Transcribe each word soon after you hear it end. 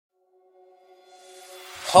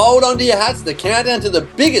Hold on to your hats, the countdown to the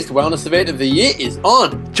biggest wellness event of the year is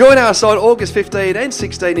on. Join us on August 15 and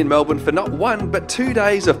 16 in Melbourne for not 1 but 2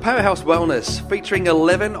 days of Powerhouse Wellness, featuring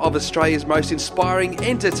 11 of Australia's most inspiring,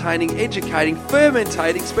 entertaining, educating,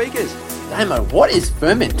 fermentating speakers. Damo, what is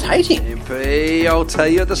fermentating? MP, I'll tell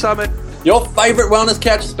you at the summit. Your favourite wellness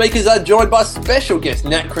couch speakers are joined by special guest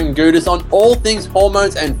Nat Kringoudis on all things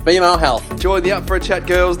hormones and female health. Join the Up for a Chat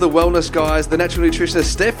girls, the wellness guys, the natural nutritionist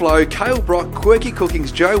Steph Lowe, Cale Brock, Quirky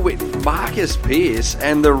Cookings, Joe Whitten, Marcus Pearce,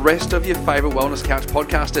 and the rest of your favourite wellness couch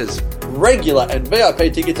podcasters. Regular and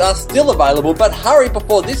VIP tickets are still available, but hurry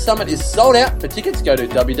before this summit is sold out. For tickets, go to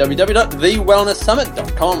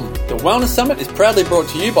www.thewellnesssummit.com. The Wellness Summit is proudly brought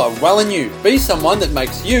to you by Well and You. Be someone that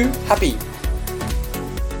makes you happy.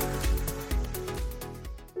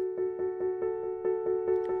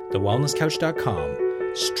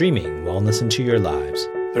 TheWellnessCouch.com, streaming wellness into your lives.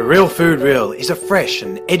 The Real Food Real is a fresh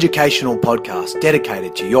and educational podcast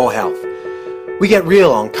dedicated to your health. We get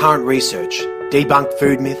real on current research, debunk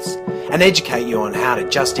food myths, and educate you on how to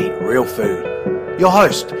just eat real food. Your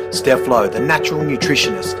host, Steph Lowe, the natural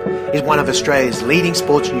nutritionist, is one of Australia's leading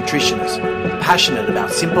sports nutritionists, passionate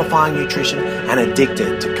about simplifying nutrition and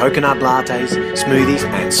addicted to coconut lattes, smoothies,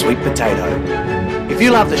 and sweet potato. If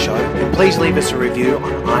you love the show, then please leave us a review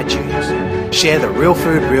on iTunes. Share the Real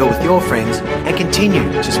Food Real with your friends and continue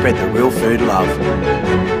to spread the real food love.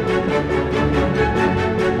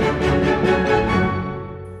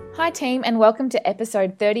 Hi team, and welcome to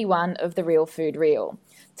episode 31 of The Real Food Real.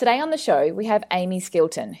 Today on the show we have Amie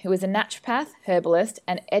Skilton, who is a naturopath, herbalist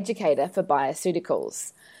and educator for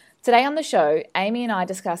bioceuticals. Today on the show, Amie and I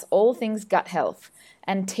discuss all things gut health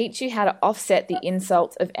and teach you how to offset the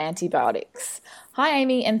insults of antibiotics. Hi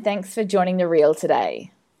Amie, and thanks for joining The Real today.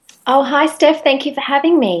 Oh, hi Steph, thank you for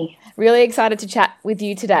having me. Really excited to chat with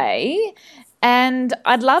you today. And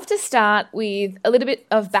I'd love to start with a little bit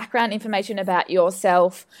of background information about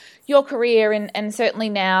yourself, your career, and certainly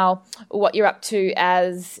now what you're up to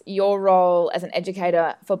as your role as an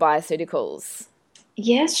educator for bioceuticals.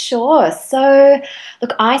 Yes, sure. So,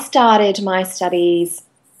 look, I started my studies,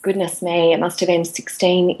 goodness me, it must have been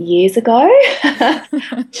 16 years ago.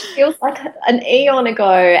 Feels like an eon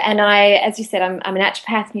ago. And as you said, I'm a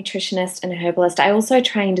naturopath, nutritionist and a herbalist. I also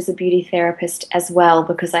trained as a beauty therapist as well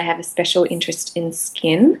because I have a special interest in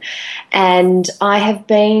skin. And I have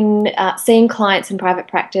been seeing clients in private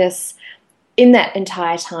practice in that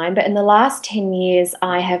entire time. But in the last 10 years,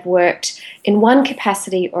 I have worked in one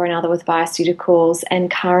capacity or another with bioceuticals and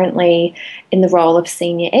currently in the role of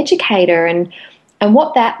senior educator. And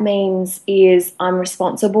what that means is I'm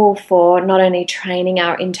responsible for not only training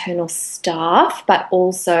our internal staff, but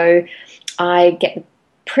also I get the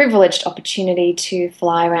privileged opportunity to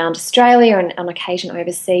fly around Australia and on occasion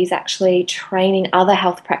overseas, actually training other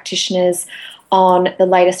health practitioners on the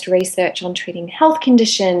latest research on treating health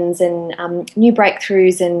conditions and new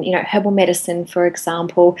breakthroughs in, herbal medicine, for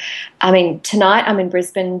example. I mean, tonight I'm in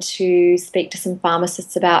Brisbane to speak to some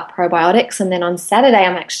pharmacists about probiotics, and then on Saturday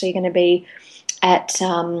I'm actually going to be at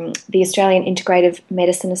the Australian Integrative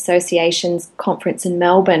Medicine Association's conference in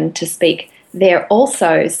Melbourne to speak there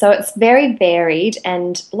also. So it's very varied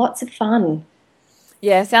and lots of fun.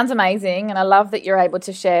 Yeah, sounds amazing. And I love that you're able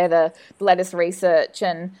to share the latest research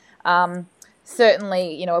and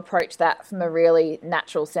certainly, approach that from a really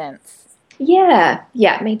natural sense. Yeah,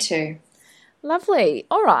 me too. Lovely.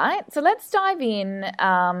 All right. So let's dive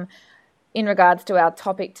in regards to our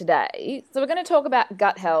topic today. So we're going to talk about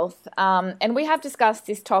gut health, and we have discussed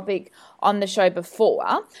this topic on the show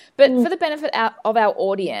before, but for the benefit of our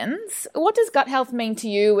audience, what does gut health mean to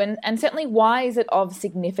you, and certainly why is it of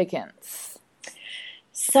significance?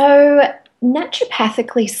 So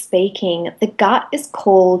naturopathically speaking, the gut is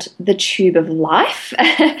called the tube of life,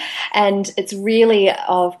 and it's really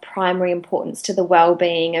of primary importance to the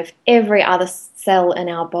well-being of every other cell in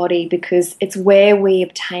our body because it's where we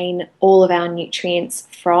obtain all of our nutrients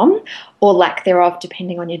from, or lack thereof,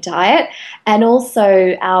 depending on your diet, and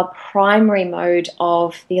also our primary mode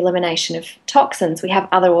of the elimination of toxins. We have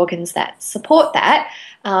other organs that support that,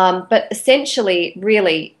 but essentially,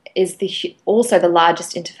 really, is also the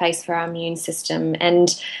largest interface for our immune system.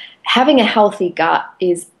 And having a healthy gut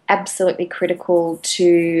is absolutely critical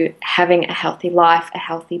to having a healthy life, a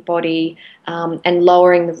healthy body, and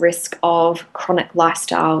lowering the risk of chronic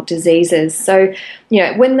lifestyle diseases. So,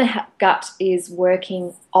 when the gut is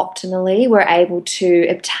working optimally, we're able to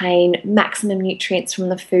obtain maximum nutrients from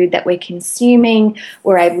the food that we're consuming.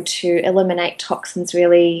 We're able to eliminate toxins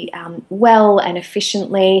really well and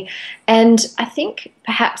efficiently. And I think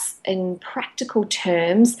perhaps in practical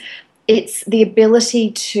terms, it's the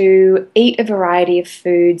ability to eat a variety of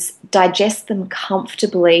foods, digest them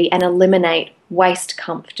comfortably, and eliminate waste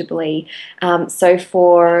comfortably. So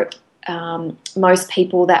for most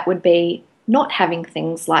people, that would be not having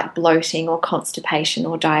things like bloating or constipation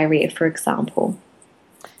or diarrhea, for example.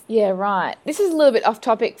 Yeah, right. This is a little bit off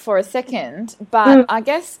topic for a second, but I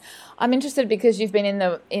guess I'm interested because you've been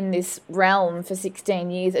in this realm for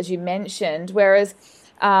 16 years, as you mentioned, whereas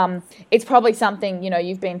it's probably something,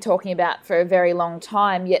 you've been talking about for a very long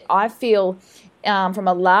time, yet I feel from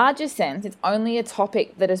a larger sense, it's only a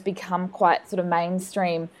topic that has become quite sort of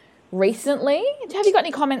mainstream recently. Have you got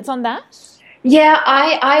any comments on that? Yeah,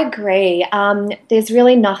 I agree. There's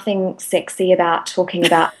really nothing sexy about talking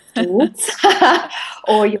about stools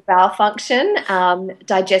or your bowel function.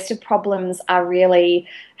 Digestive problems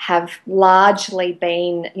have largely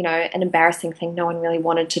been, an embarrassing thing no one really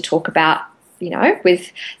wanted to talk about,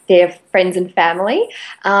 with their friends and family.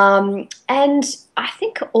 And I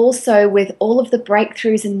think also with all of the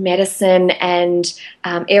breakthroughs in medicine and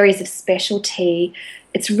areas of specialty,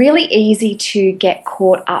 it's really easy to get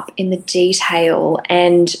caught up in the detail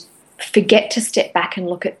and forget to step back and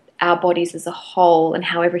look at our bodies as a whole and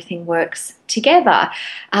how everything works together.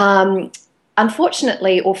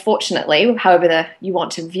 Unfortunately, or fortunately, however you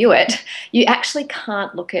want to view it, you actually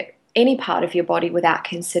can't look at any part of your body without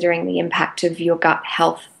considering the impact of your gut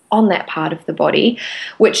health on that part of the body,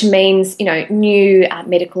 which means, new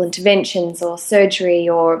medical interventions or surgery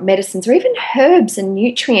or medicines or even herbs and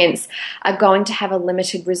nutrients are going to have a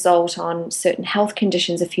limited result on certain health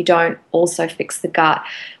conditions if you don't also fix the gut,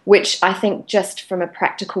 which I think just from a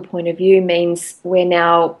practical point of view means we're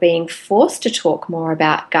now being forced to talk more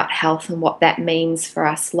about gut health and what that means for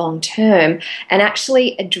us long term and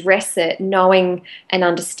actually address it, knowing and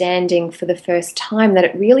understanding for the first time that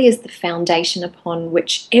it really is the foundation upon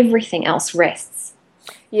which everything else rests.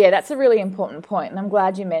 Yeah, that's a really important point, and I'm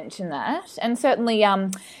glad you mentioned that. And certainly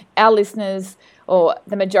our listeners, or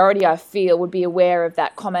the majority I feel, would be aware of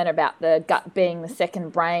that comment about the gut being the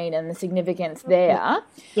second brain and the significance there.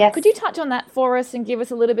 Yes. Could you touch on that for us and give us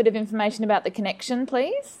a little bit of information about the connection,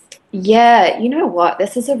 please? Yeah, you know what?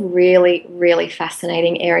 This is a really, really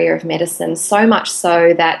fascinating area of medicine, so much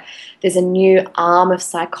so that there's a new arm of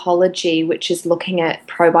psychology which is looking at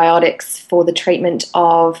probiotics for the treatment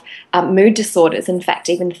of mood disorders. In fact,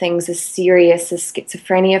 even things as serious as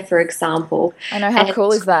schizophrenia, for example. I know, how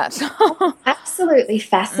cool is that? Absolutely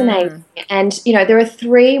fascinating. And, there are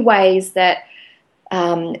three ways that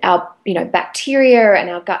our bacteria and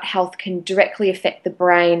our gut health can directly affect the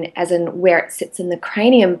brain, as in where it sits in the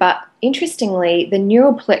cranium. But interestingly, the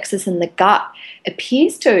neural plexus in the gut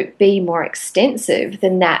appears to be more extensive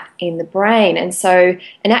than that in the brain. And so,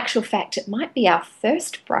 in actual fact, it might be our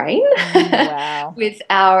first brain, Wow. with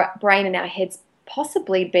our brain and our heads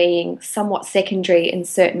possibly being somewhat secondary in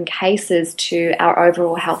certain cases to our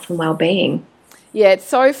overall health and well-being. Yeah, it's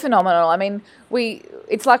so phenomenal. I mean,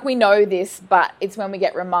 it's like we know this, but it's when we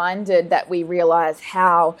get reminded that we realise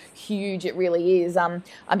how huge it really is. I'm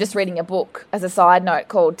just reading a book as a side note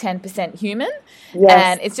called 10% Human. Yes.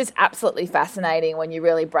 And it's just absolutely fascinating when you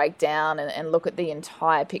really break down and look at the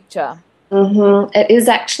entire picture. Mm-hmm. It is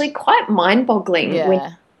actually quite mind-boggling when you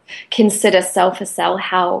consider cell for cell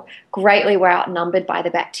how greatly we're outnumbered by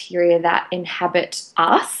the bacteria that inhabit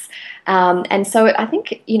us. And so I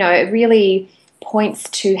think, it really points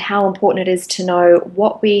to how important it is to know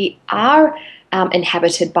what we are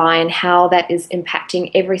inhabited by and how that is impacting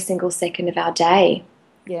every single second of our day.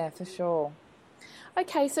 Yeah, for sure.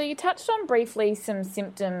 Okay, so you touched on briefly some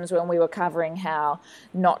symptoms when we were covering how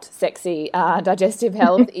not sexy digestive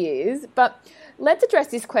health is, but let's address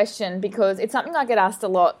this question because it's something I get asked a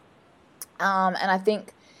lot, and I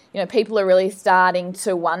think people are really starting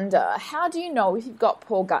to wonder, how do you know if you've got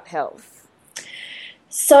poor gut health?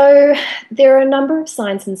 So there are a number of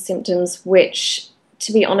signs and symptoms which,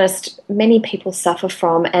 to be honest, many people suffer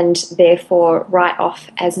from and therefore write off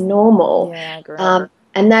as normal. Yeah, I agree.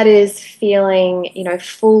 And that is feeling,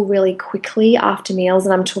 full really quickly after meals,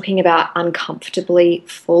 and I'm talking about uncomfortably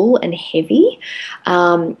full and heavy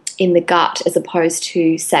in the gut as opposed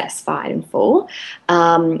to satisfied and full.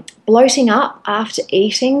 Bloating up after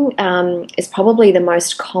eating is probably the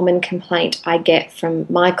most common complaint I get from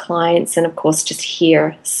my clients and, of course, just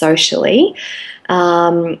here socially.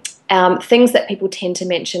 Things that people tend to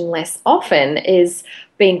mention less often is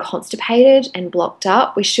being constipated and blocked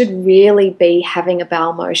up. We should really be having a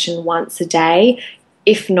bowel motion once a day,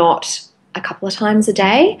 if not a couple of times a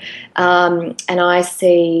day. And I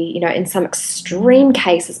see, in some extreme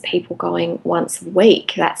cases, people going once a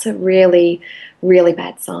week. That's a really, really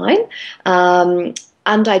bad sign.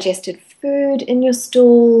 Undigested food in your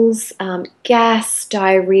stools, gas,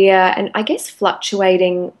 diarrhea, and I guess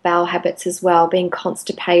fluctuating bowel habits as well, being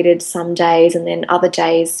constipated some days and then other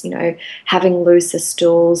days, having looser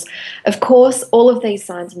stools. Of course, all of these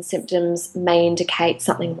signs and symptoms may indicate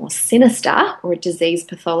something more sinister or a disease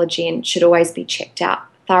pathology and should always be checked out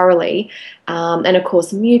thoroughly. And of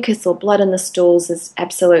course, mucus or blood in the stools is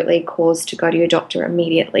absolutely cause to go to your doctor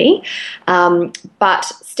immediately. But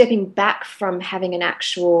stepping back from having an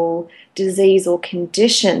actual disease or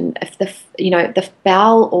condition, if the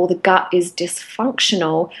bowel or the gut is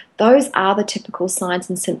dysfunctional, those are the typical signs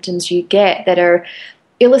and symptoms you get that are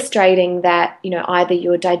illustrating that, either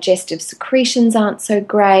your digestive secretions aren't so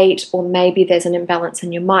great, or maybe there's an imbalance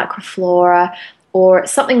in your microflora, or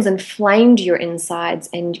something's inflamed your insides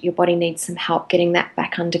and your body needs some help getting that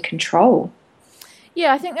back under control.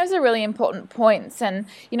 Yeah, I think those are really important points, and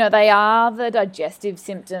they are the digestive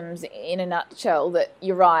symptoms in a nutshell that,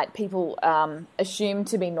 you're right, people assume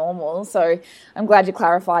to be normal. So I'm glad you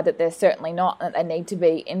clarified that they're certainly not, and that they need to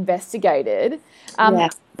be investigated.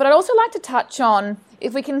 But I'd also like to touch on,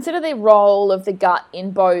 if we consider the role of the gut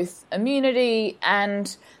in both immunity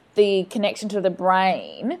and the connection to the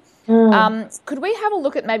brain, could we have a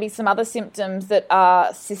look at maybe some other symptoms that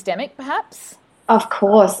are systemic, perhaps? Of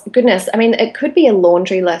course. Goodness. I mean, it could be a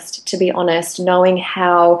laundry list, to be honest, knowing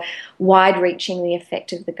how wide-reaching the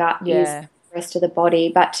effect of the gut is on the rest of the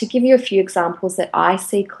body. But to give you a few examples that I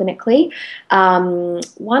see clinically,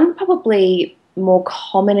 one probably more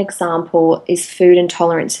common example is food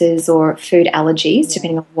intolerances or food allergies,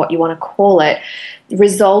 depending on what you want to call it,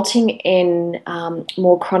 resulting in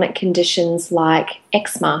more chronic conditions like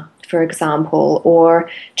eczema, for example, or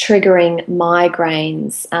triggering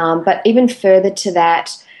migraines. But even further to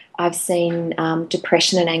that, I've seen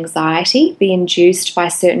depression and anxiety be induced by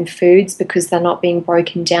certain foods because they're not being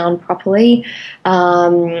broken down properly.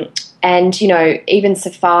 And, even so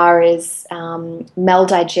far as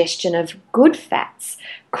maldigestion of good fats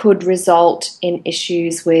could result in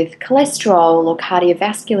issues with cholesterol or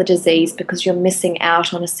cardiovascular disease because you're missing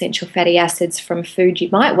out on essential fatty acids from food you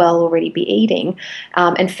might well already be eating,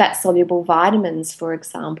 and fat-soluble vitamins, for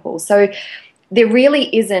example. So there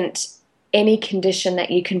really isn't any condition that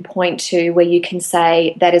you can point to where you can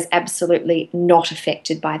say that is absolutely not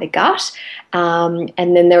affected by the gut. And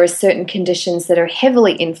then there are certain conditions that are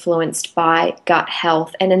heavily influenced by gut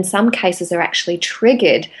health, and in some cases are actually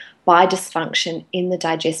triggered by dysfunction in the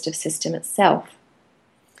digestive system itself.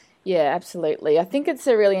 Yeah, absolutely. I think it's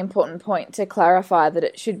a really important point to clarify that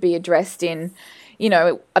it should be addressed in, I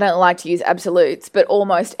don't like to use absolutes, but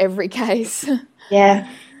almost every case. Yeah.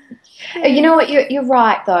 You know what, you're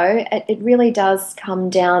right though. It really does come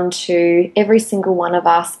down to every single one of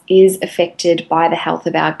us is affected by the health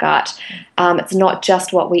of our gut. It's not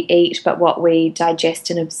just what we eat, but what we digest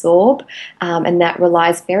and absorb, and that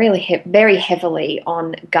relies very heavily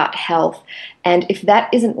on gut health. And if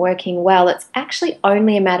that isn't working well, it's actually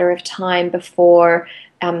only a matter of time before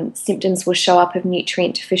symptoms will show up of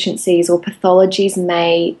nutrient deficiencies, or pathologies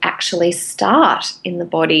may actually start in the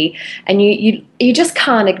body, and you just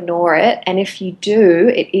can't ignore it. And if you do,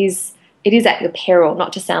 it is at your peril.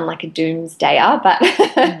 Not to sound like a doomsdayer, but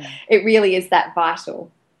it really is that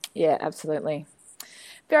vital. Yeah, absolutely.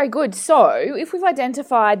 Very good. So if we've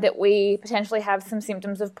identified that we potentially have some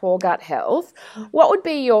symptoms of poor gut health, what would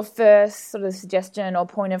be your first sort of suggestion or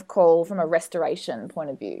point of call from a restoration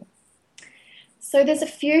point of view? So there's a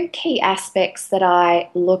few key aspects that I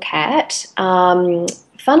look at.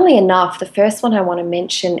 Funnily enough, the first one I want to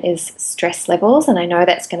mention is stress levels, and I know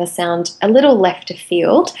that's going to sound a little left of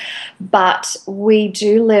field, but we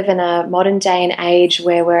do live in a modern day and age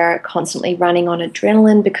where we're constantly running on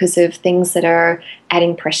adrenaline because of things that are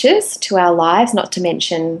adding pressures to our lives, not to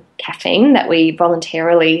mention caffeine that we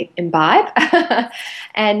voluntarily imbibe.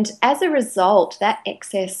 And as a result, that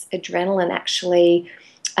excess adrenaline actually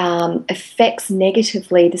affects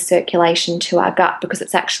negatively the circulation to our gut because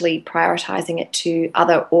it's actually prioritizing it to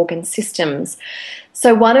other organ systems.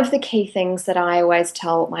 So one of the key things that I always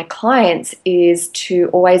tell my clients is to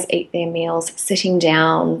always eat their meals sitting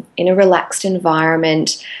down in a relaxed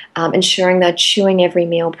environment, ensuring they're chewing every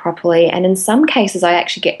meal properly. And in some cases, I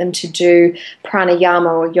actually get them to do pranayama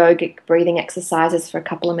or yogic breathing exercises for a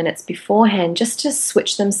couple of minutes beforehand, just to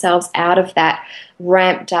switch themselves out of that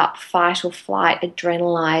ramped up fight or flight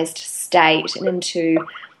adrenalized state and into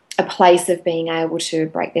a place of being able to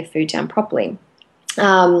break their food down properly.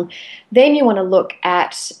 Then you want to look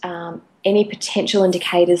at any potential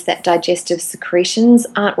indicators that digestive secretions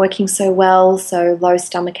aren't working so well, so low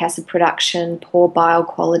stomach acid production, poor bile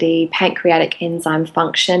quality, pancreatic enzyme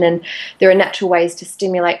function, and there are natural ways to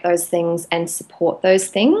stimulate those things and support those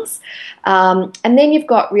things. And then you've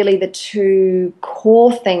got really the two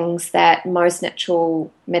core things that most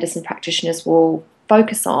natural medicine practitioners will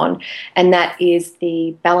focus on, and that is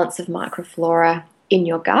the balance of microflora in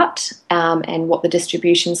your gut, and what the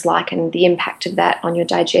distribution's like and the impact of that on your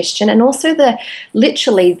digestion, and also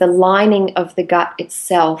literally the lining of the gut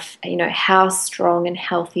itself, how strong and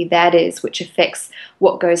healthy that is, which affects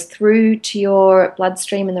what goes through to your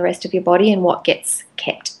bloodstream and the rest of your body and what gets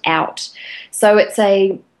kept out. So it's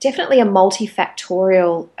definitely a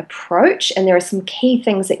multifactorial approach, and there are some key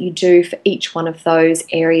things that you do for each one of those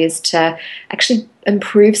areas to actually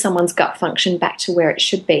improve someone's gut function back to where it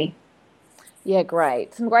should be. Yeah,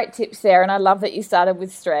 great. Some great tips there. And I love that you started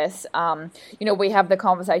with stress. We have the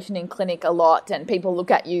conversation in clinic a lot, and people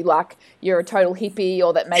look at you like you're a total hippie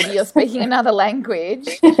or that maybe you're speaking another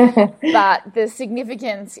language. But the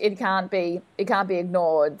significance, it can't be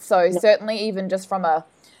ignored. So certainly even just from a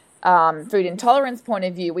food intolerance point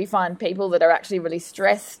of view, we find people that are actually really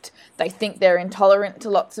stressed. They think they're intolerant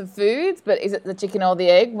to lots of foods, but is it the chicken or the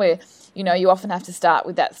egg? Where, you often have to start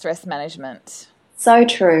with that stress management. So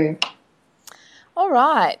true. All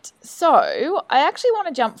right, so I actually want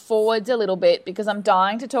to jump forwards a little bit because I'm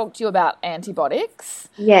dying to talk to you about antibiotics.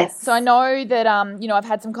 Yes. So I know that, I've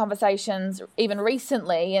had some conversations even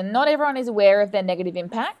recently, and not everyone is aware of their negative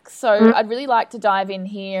impacts. So I'd really like to dive in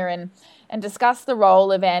here and discuss the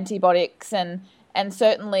role of antibiotics and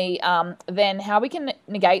certainly then how we can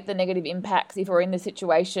negate the negative impacts if we're in the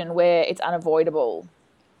situation where it's unavoidable.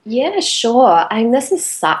 Yeah, sure. This is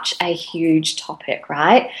such a huge topic,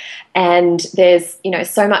 right? And there's,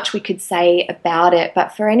 so much we could say about it.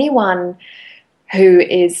 But for anyone who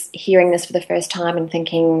is hearing this for the first time and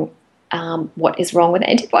thinking, what is wrong with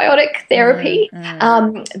antibiotic therapy?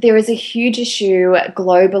 There is a huge issue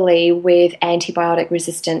globally with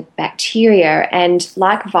antibiotic-resistant bacteria. And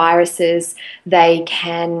like viruses, they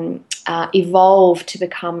can evolve to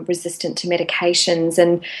become resistant to medications.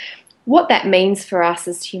 And what that means for us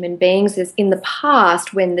as human beings is, in the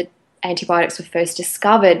past, when the antibiotics were first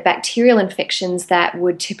discovered, bacterial infections that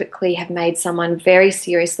would typically have made someone very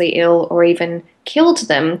seriously ill or even killed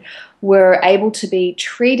them were able to be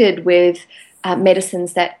treated with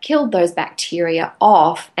medicines that killed those bacteria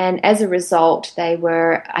off. And as a result, they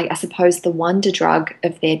were, I suppose, the wonder drug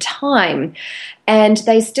of their time. And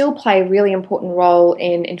they still play a really important role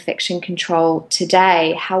in infection control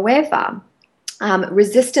today. However,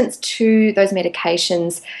 resistance to those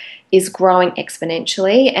medications is growing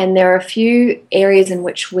exponentially, and there are a few areas in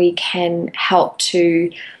which we can help to,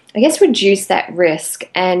 reduce that risk.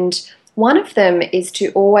 And one of them is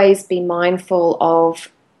to always be mindful of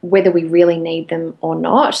whether we really need them or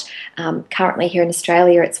not. Currently here in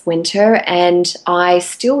Australia, it's winter, and I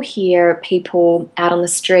still hear people out on the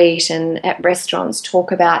street and at restaurants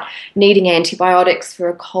talk about needing antibiotics for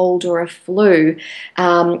a cold or a flu.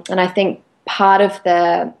 And I think part of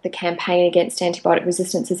the campaign against antibiotic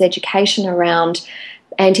resistance is education around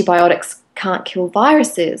antibiotics can't kill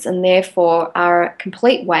viruses and therefore are a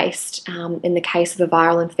complete waste in the case of a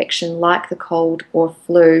viral infection like the cold or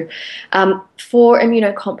flu. For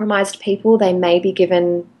immunocompromised people, they may be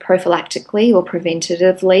given prophylactically or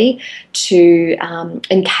preventatively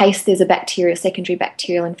in case there's a secondary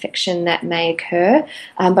bacterial infection that may occur.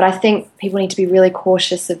 But I think people need to be really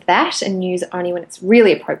cautious of that and use it only when it's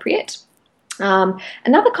really appropriate.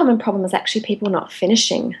 Another common problem is actually people not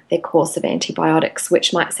finishing their course of antibiotics,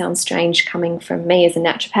 which might sound strange coming from me as a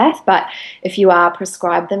naturopath, but if you are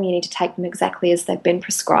prescribed them, you need to take them exactly as they've been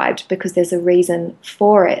prescribed because there's a reason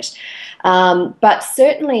for it. But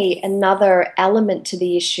certainly another element to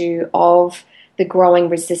the issue of the growing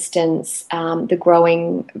resistance, the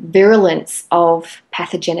growing virulence of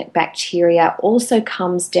pathogenic bacteria also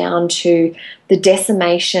comes down to the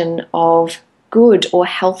decimation of good or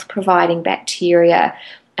health-providing bacteria,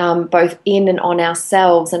 both in and on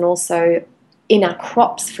ourselves and also in our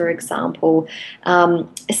crops, for example.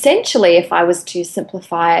 Essentially, if I was to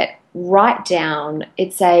simplify it right down,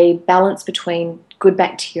 it's a balance between good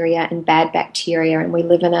bacteria and bad bacteria, and we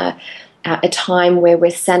live in a time where we're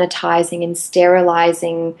sanitizing and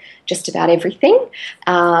sterilizing just about everything.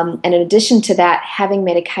 And in addition to that, having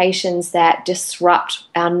medications that disrupt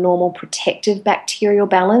our normal protective bacterial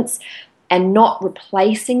balance and not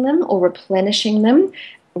replacing them or replenishing them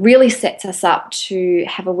really sets us up to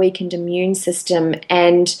have a weakened immune system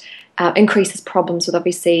and increases problems with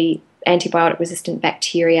obviously antibiotic-resistant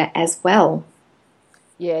bacteria as well.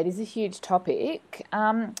 Yeah, it is a huge topic.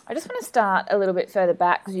 I just want to start a little bit further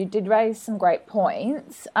back because you did raise some great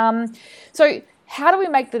points. So how do we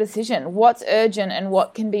make the decision? What's urgent and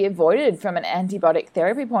what can be avoided from an antibiotic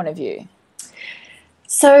therapy point of view?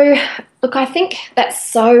 So, look, I think that's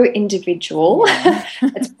so individual.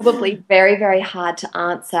 It's probably very, very hard to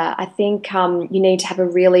answer. I think you need to have a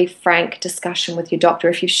really frank discussion with your doctor.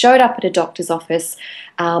 If you've showed up at a doctor's office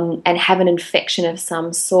and have an infection of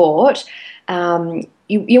some sort,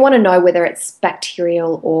 you want to know whether it's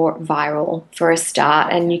bacterial or viral for a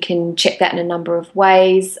start, and you can check that in a number of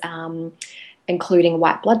ways, including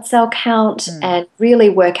white blood cell count, and really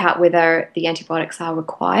work out whether the antibiotics are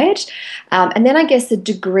required. And then I guess the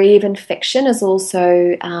degree of infection is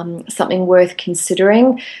also something worth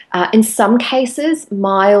considering. In some cases,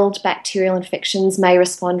 mild bacterial infections may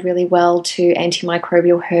respond really well to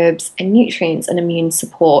antimicrobial herbs and nutrients and immune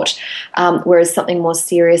support, whereas something more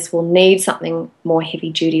serious will need something more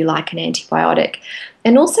heavy-duty like an antibiotic.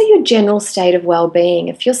 And also your general state of well-being.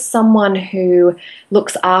 If you're someone who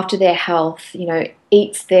looks after their health,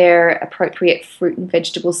 eats their appropriate fruit and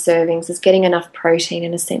vegetable servings, is getting enough protein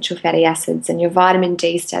and essential fatty acids, and your vitamin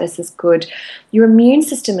D status is good, your immune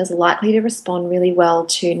system is likely to respond really well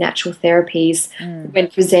to natural therapies when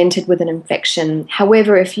presented with an infection.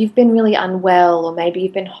 However, if you've been really unwell, or maybe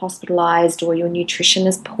you've been hospitalized, or your nutrition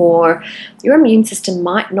is poor, your immune system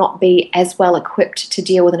might not be as well equipped to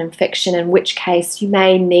deal with an infection, in which case you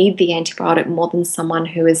may need the antibiotic more than someone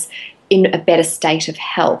who is in a better state of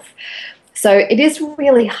health. So it is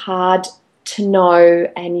really hard to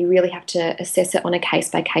know, and you really have to assess it on a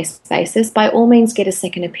case-by-case basis. By all means, get a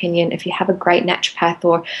second opinion. If you have a great naturopath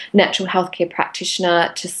or natural healthcare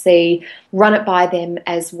practitioner to see, run it by them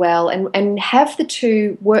as well, and have the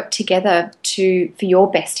two work together for your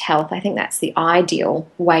best health. I think that's the ideal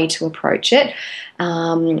way to approach it.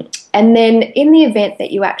 And then in the event that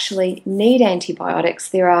you actually need antibiotics,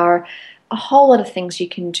 there are a whole lot of things you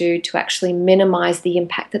can do to actually minimize the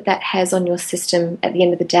impact that has on your system at the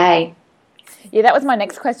end of the day. Yeah, that was my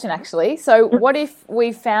next question, actually. So what if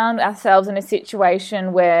we found ourselves in a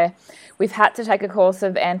situation where we've had to take a course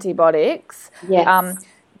of antibiotics? Yes.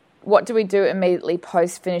 What do we do immediately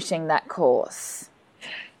post finishing that course?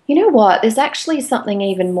 You know what? There's actually something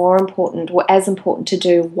even more important, or as important, to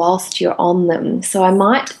do whilst you're on them. So I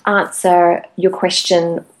might answer your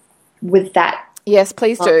question with that. Yes,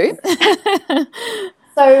 please do.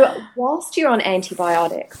 So whilst you're on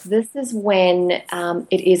antibiotics, this is when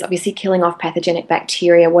it is obviously killing off pathogenic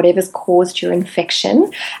bacteria, whatever's caused your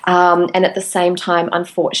infection, and at the same time,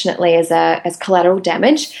 unfortunately, as collateral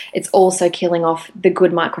damage, it's also killing off the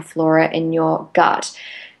good microflora in your gut.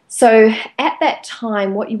 So at that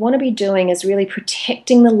time, what you want to be doing is really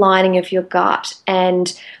protecting the lining of your gut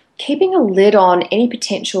and keeping a lid on any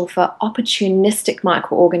potential for opportunistic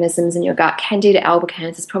microorganisms in your gut. Candida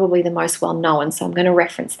albicans is probably the most well-known, so I'm going to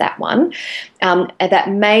reference that one,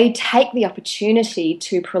 that may take the opportunity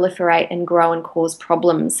to proliferate and grow and cause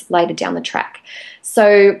problems later down the track.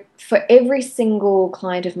 So for every single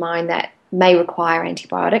client of mine that may require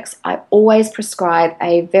antibiotics, I always prescribe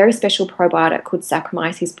a very special probiotic called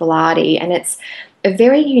Saccharomyces boulardii, and it's a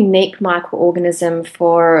very unique microorganism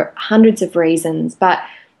for hundreds of reasons, but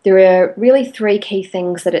there are really three key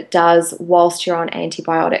things that it does whilst you're on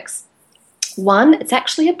antibiotics. One, it's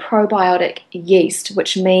actually a probiotic yeast,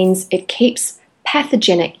 which means it keeps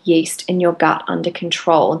pathogenic yeast in your gut under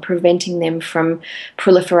control and preventing them from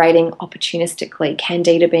proliferating opportunistically,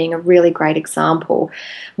 Candida being a really great example,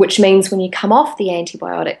 which means when you come off the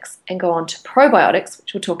antibiotics and go on to probiotics,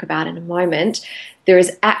 which we'll talk about in a moment, there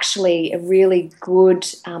is actually a really good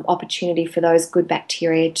opportunity for those good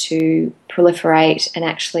bacteria to proliferate and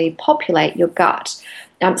actually populate your gut.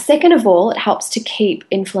 Second of all, it helps to keep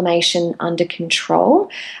inflammation under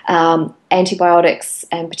control. Antibiotics,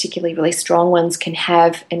 and particularly really strong ones, can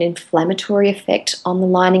have an inflammatory effect on the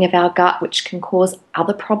lining of our gut, which can cause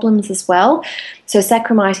other problems as well. So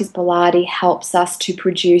Saccharomyces boulardii helps us to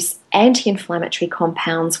produce anti-inflammatory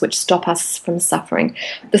compounds which stop us from suffering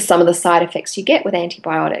some of the side effects you get with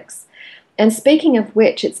antibiotics. And speaking of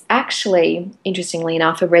which, it's actually, interestingly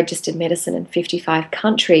enough, a registered medicine in 55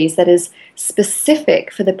 countries that is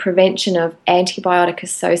specific for the prevention of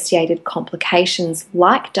antibiotic-associated complications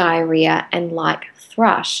like diarrhea and like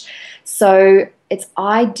thrush. So it's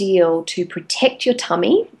ideal to protect your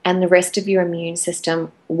tummy and the rest of your immune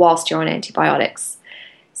system whilst you're on antibiotics.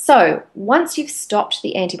 So once you've stopped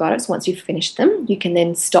the antibiotics, once you've finished them, you can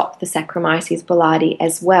then stop the Saccharomyces boulardii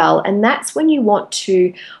as well. And that's when you want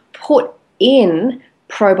to put in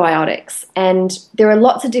probiotics. And there are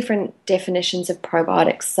lots of different definitions of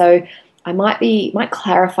probiotics. So I might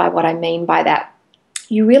clarify what I mean by that.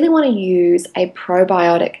 you really want to use a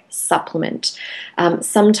probiotic supplement.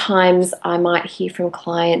 Sometimes I might hear from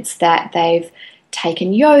clients that they've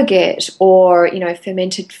taken yogurt or,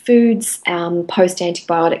 fermented foods post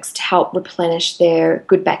antibiotics to help replenish their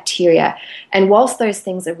good bacteria. And whilst those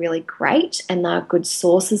things are really great and they're good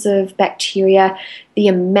sources of bacteria, the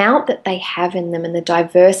amount that they have in them and the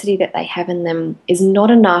diversity that they have in them is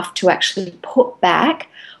not enough to actually put back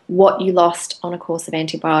what you lost on a course of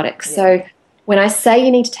antibiotics. Yeah. So when I say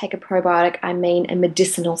you need to take a probiotic, I mean a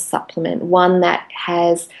medicinal supplement, one that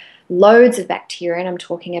has loads of bacteria, and I'm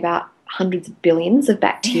talking about hundreds of billions of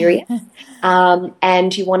bacteria,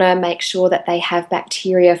 and you want to make sure that they have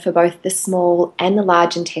bacteria for both the small and the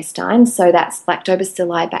large intestine, so that's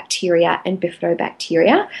lactobacilli bacteria and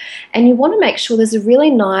bifidobacteria, and you want to make sure there's a really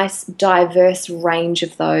nice diverse range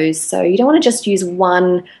of those, so you don't want to just use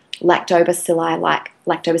one lactobacilli like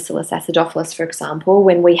Lactobacillus acidophilus, for example,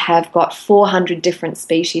 when we have got 400 different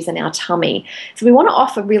species in our tummy. So we want to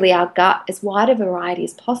offer really our gut as wide a variety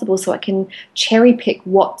as possible so it can cherry pick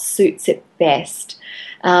what suits it best.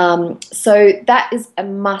 So that is a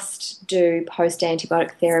must-do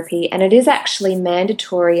post-antibiotic therapy, and it is actually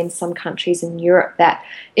mandatory in some countries in Europe that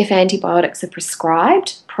if antibiotics are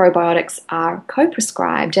prescribed, probiotics are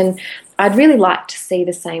co-prescribed, and I'd really like to see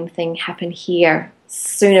the same thing happen here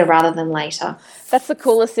sooner rather than later. That's the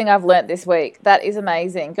coolest thing I've learnt this week. That is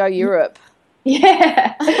amazing. Go Europe.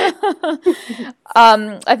 Yeah.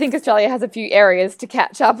 I think Australia has a few areas to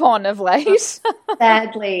catch up on of late.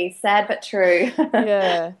 Sadly, sad but true.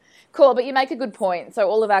 Yeah. Cool, but you make a good point. So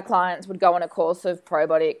all of our clients would go on a course of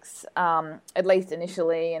probiotics, at least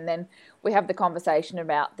initially, and then we have the conversation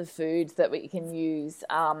about the foods that we can use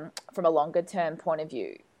from a longer term point of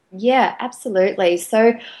view. Yeah, absolutely.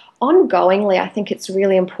 So ongoingly, I think it's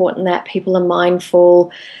really important that people are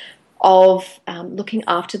mindful of looking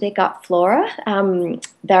after their gut flora.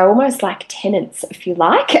 They're almost like tenants, if you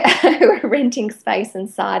like, who are renting space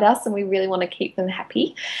inside us, and we really want to keep them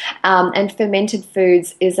happy. And fermented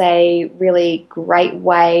foods is a really great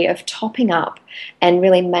way of topping up and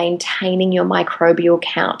really maintaining your microbial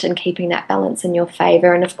count and keeping that balance in your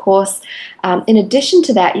favour. And of course, in addition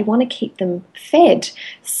to that, you want to keep them fed.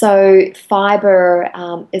 So fibre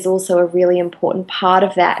is also a really important part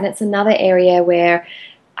of that. And it's another area where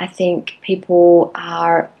I think people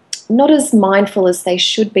are not as mindful as they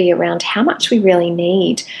should be around how much we really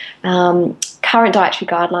need. Current dietary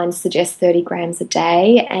guidelines suggest 30 grams a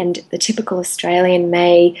day, and the typical Australian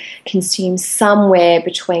may consume somewhere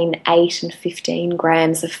between 8 and 15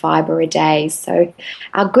 grams of fibre a day. So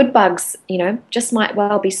our good bugs, just might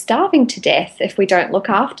well be starving to death if we don't look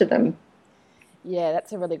after them. Yeah,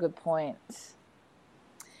 that's a really good point.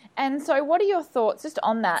 And so what are your thoughts, just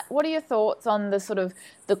on that, what are your thoughts on the sort of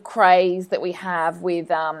the craze that we have with,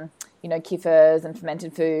 kiffers and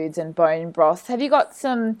fermented foods and bone broths? Have you got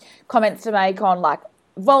some comments to make on like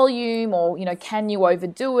volume or, can you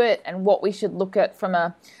overdo it, and what we should look at from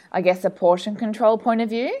a portion control point of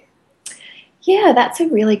view? Yeah, that's a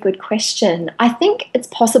really good question. I think it's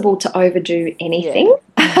possible to overdo anything,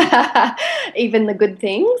 even the good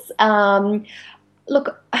things.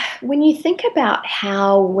 Look, when you think about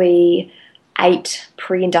how we ate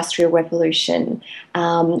pre-industrial revolution,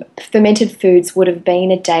 fermented foods would have been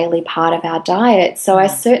a daily part of our diet. So I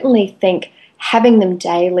certainly think having them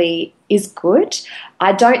daily is good.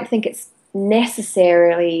 I don't think it's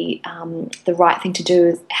necessarily the right thing to do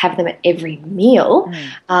is have them at every meal.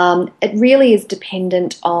 It really is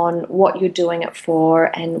dependent on what you're doing it for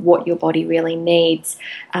and what your body really needs.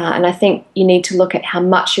 And I think you need to look at how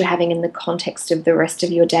much you're having in the context of the rest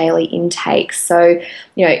of your daily intake. So,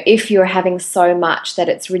 if you're having so much that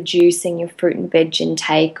it's reducing your fruit and veg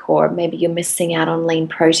intake, or maybe you're missing out on lean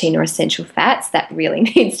protein or essential fats, that really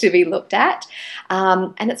needs to be looked at.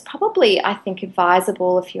 And it's probably, I think,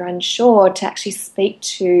 advisable if you're unsure to actually speak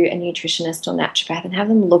to a nutritionist or naturopath and have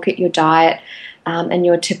them look at your diet and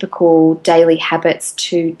your typical daily habits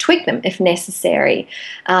to tweak them if necessary.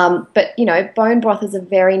 But bone broth is a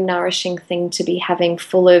very nourishing thing to be having,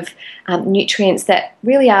 full of nutrients that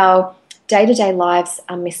really our day-to-day lives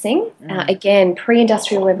are missing. Again,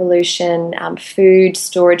 pre-industrial revolution, food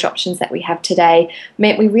storage options that we have today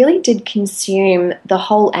meant we really did consume the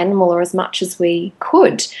whole animal, or as much as we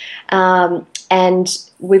could. And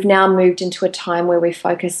we've now moved into a time where we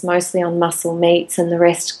focus mostly on muscle meats and the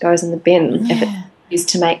rest goes in the bin if it's used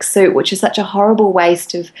to make soup, which is such a horrible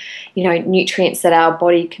waste of, nutrients that our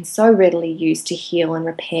body can so readily use to heal and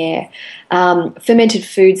repair. Fermented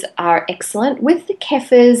foods are excellent. With the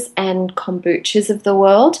keffirs and kombuchas of the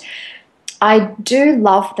world, I do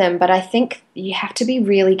love them, but I think you have to be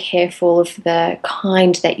really careful of the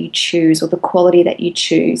kind that you choose or the quality that you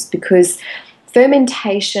choose, because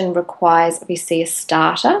fermentation requires obviously a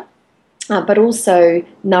starter, but also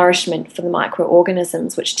nourishment for the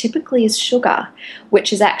microorganisms, which typically is sugar,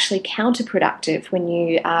 which is actually counterproductive when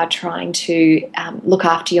you are trying to look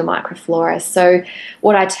after your microflora. So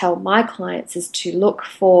what I tell my clients is to look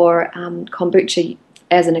for kombucha,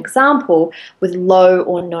 as an example, with low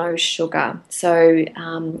or no sugar. So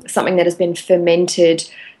something that has been fermented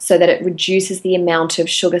so that it reduces the amount of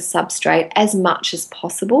sugar substrate as much as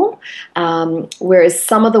possible, whereas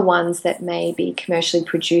some of the ones that may be commercially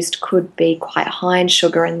produced could be quite high in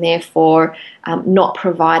sugar and therefore not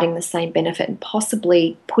providing the same benefit and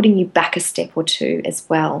possibly putting you back a step or two as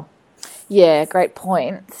well. Yeah, great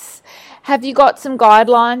points. Have you got some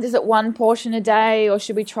guidelines? Is it one portion a day, or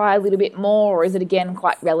should we try a little bit more, or is it again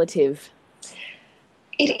quite relative?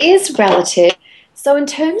 It is relative. So in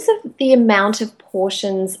terms of the amount of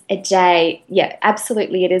portions a day, yeah,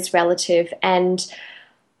 absolutely it is relative.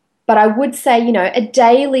 But I would say, a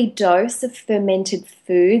daily dose of fermented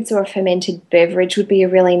foods or a fermented beverage would be a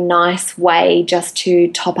really nice way just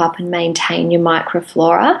to top up and maintain your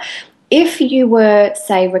microflora. If you were,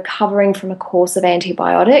 say, recovering from a course of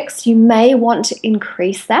antibiotics, you may want to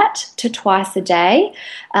increase that to twice a day.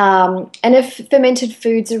 And if fermented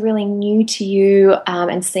foods are really new to you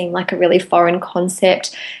and seem like a really foreign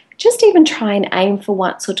concept, just even try and aim for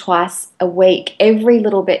once or twice a week. Every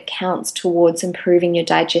little bit counts towards improving your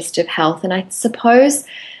digestive health. And I suppose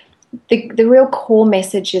the real core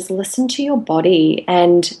message is listen to your body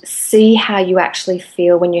and see how you actually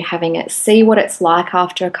feel when you're having it. See what it's like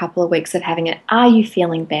after a couple of weeks of having it. Are you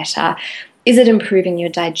feeling better? Is it improving your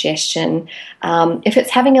digestion? If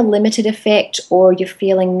it's having a limited effect or you're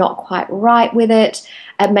feeling not quite right with it,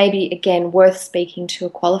 it may be, again, worth speaking to a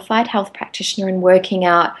qualified health practitioner and working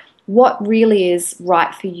out what really is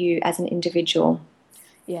right for you as an individual.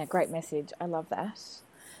 Yeah, great message. I love that.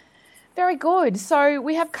 Very good. So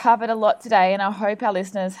we have covered a lot today, and I hope our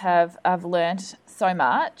listeners have learnt so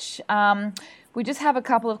much. We just have a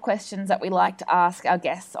couple of questions that we like to ask our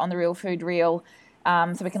guests on the Real Food Reel,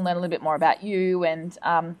 so we can learn a little bit more about you and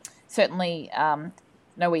certainly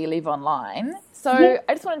know where you live online. So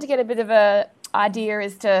I just wanted to get a bit of an idea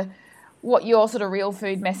as to what your sort of real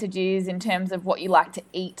food message is in terms of what you like to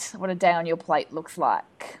eat, what a day on your plate looks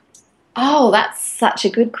like. Oh, that's such a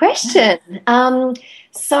good question.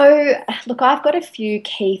 So, look, I've got a few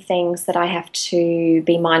key things that I have to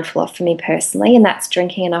be mindful of for me personally, and that's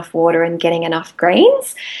drinking enough water and getting enough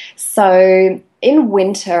greens. So in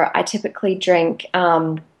winter, I typically drink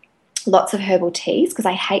lots of herbal teas because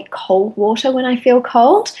I hate cold water when I feel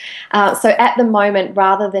cold. So at the moment,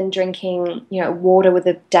 rather than drinking, water with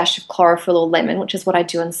a dash of chlorophyll or lemon, which is what I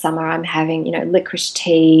do in summer, I'm having, licorice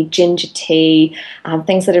tea, ginger tea,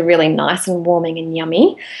 things that are really nice and warming and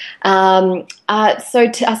yummy. I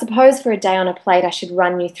suppose for a day on a plate, I should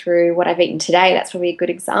run you through what I've eaten today. That's probably a good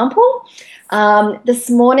example. This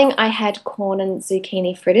morning I had corn and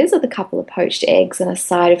zucchini fritters with a couple of poached eggs and a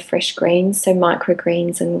side of fresh greens, so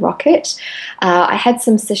microgreens and rocket. I had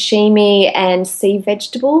some sashimi and sea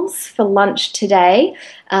vegetables for lunch today.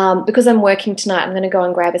 Because I'm working tonight, I'm going to go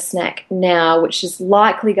and grab a snack now, which is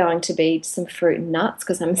likely going to be some fruit and nuts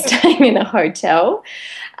because I'm staying in a hotel.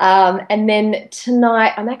 And then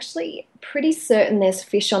tonight, I'm actually pretty certain there's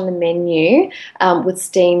fish on the menu with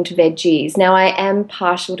steamed veggies. Now, I am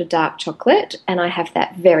partial to dark chocolate, and I have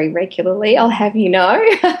that very regularly, I'll have you know.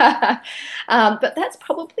 But that's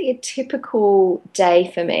probably a typical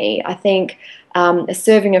day for me. I think a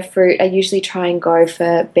serving of fruit, I usually try and go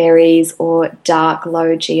for berries or dark,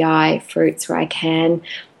 low GI fruits where I can.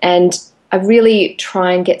 And I really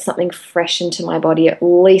try and get something fresh into my body at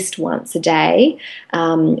least once a day.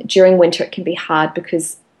 During winter, it can be hard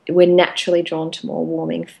because we're naturally drawn to more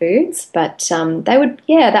warming foods. But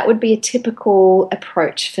that would be a typical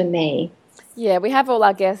approach for me. Yeah, we have all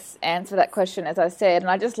our guests answer that question, as I said,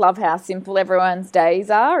 and I just love how simple everyone's days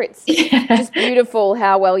are. It's just beautiful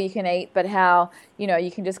how well you can eat, but how,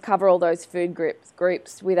 you can just cover all those food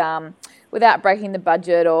groups without breaking the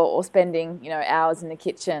budget or spending, hours in the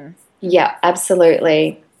kitchen. Yeah,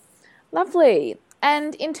 absolutely. Lovely.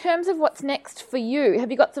 And in terms of what's next for you,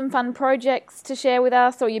 have you got some fun projects to share with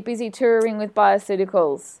us, or are you busy touring with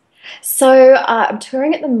bioceuticals? So I'm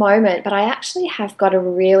touring at the moment, but I actually have got a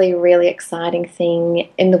really, really exciting thing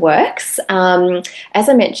in the works. As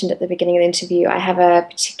I mentioned at the beginning of the interview, I have a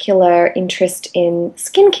particular interest in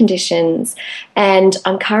skin conditions, and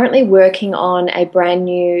I'm currently working on a brand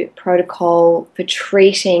new protocol for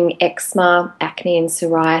treating eczema, acne and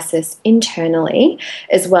psoriasis internally,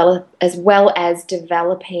 as well as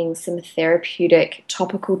developing some therapeutic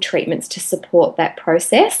topical treatments to support that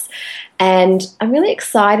process. And I'm really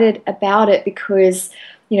excited about it because,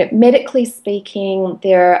 medically speaking,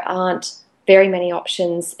 there aren't very many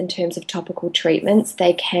options in terms of topical treatments.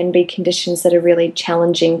 They can be conditions that are really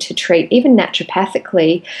challenging to treat, even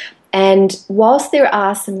naturopathically. And whilst there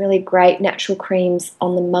are some really great natural creams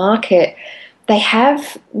on the market, they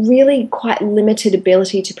have really quite limited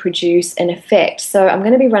ability to produce an effect. So I'm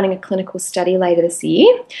going to be running a clinical study later this year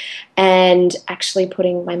and actually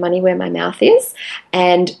putting my money where my mouth is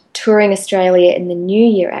and touring Australia in the new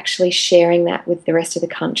year, actually sharing that with the rest of the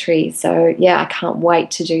country. So yeah, I can't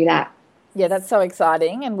wait to do that. Yeah, that's so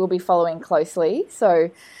exciting, and we'll be following closely. So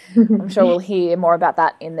I'm sure we'll hear more about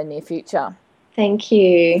that in the near future. Thank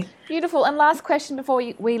you. Beautiful. And last question before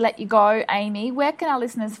we let you go, Amie, where can our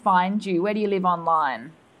listeners find you? Where do you live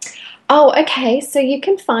online? Oh, okay. So you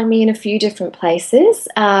can find me in a few different places.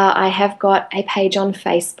 I have got a page on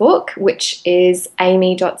Facebook, which is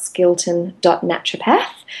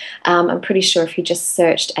amie.skilton.naturopath. I'm pretty sure if you just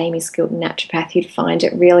searched Amie Skilton Naturopath, you'd find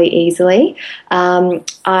it really easily.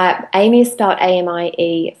 Amie is spelled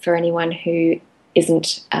A-M-I-E for anyone who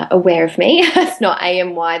isn't aware of me. It's not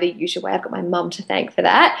AMY the usual way. I've got my mum to thank for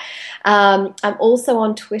that. I'm also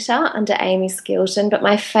on Twitter under Amie Skilton, but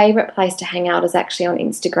my favourite place to hang out is actually on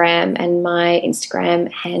Instagram, and my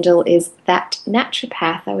Instagram handle is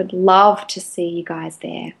thatnaturopath. I would love to see you guys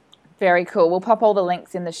there. Very cool. We'll pop all the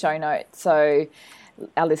links in the show notes so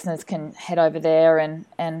our listeners can head over there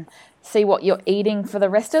and see what you're eating for the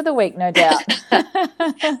rest of the week, no doubt.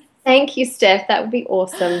 Thank you, Steph. That would be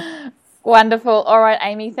awesome. Wonderful. All right,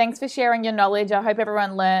 Amie, thanks for sharing your knowledge. I hope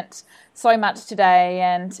everyone learnt so much today.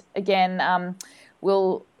 And again,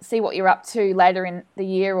 we'll see what you're up to later in the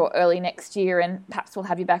year or early next year, and perhaps we'll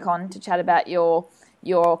have you back on to chat about your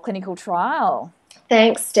clinical trial.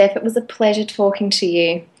 Thanks, Steph. It was a pleasure talking to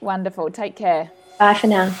you. Wonderful. Take care. Bye for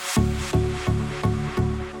now.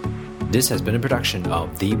 This has been a production of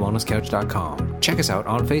TheWellnessCouch.com. Check us out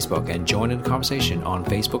on Facebook and join in the conversation on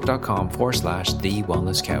Facebook.com/The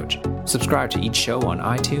Wellness Couch. Subscribe to each show on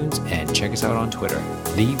iTunes and check us out on Twitter.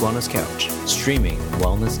 The Wellness Couch, streaming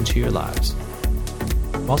wellness into your lives.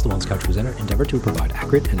 Whilst the Wellness Couch presenter endeavor to provide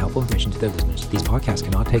accurate and helpful information to their listeners, these podcasts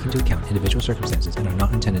cannot take into account individual circumstances and are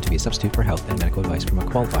not intended to be a substitute for health and medical advice from a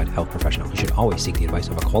qualified health professional. You should always seek the advice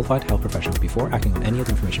of a qualified health professional before acting on any of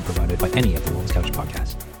the information provided by any of the Wellness Couch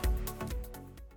podcasts.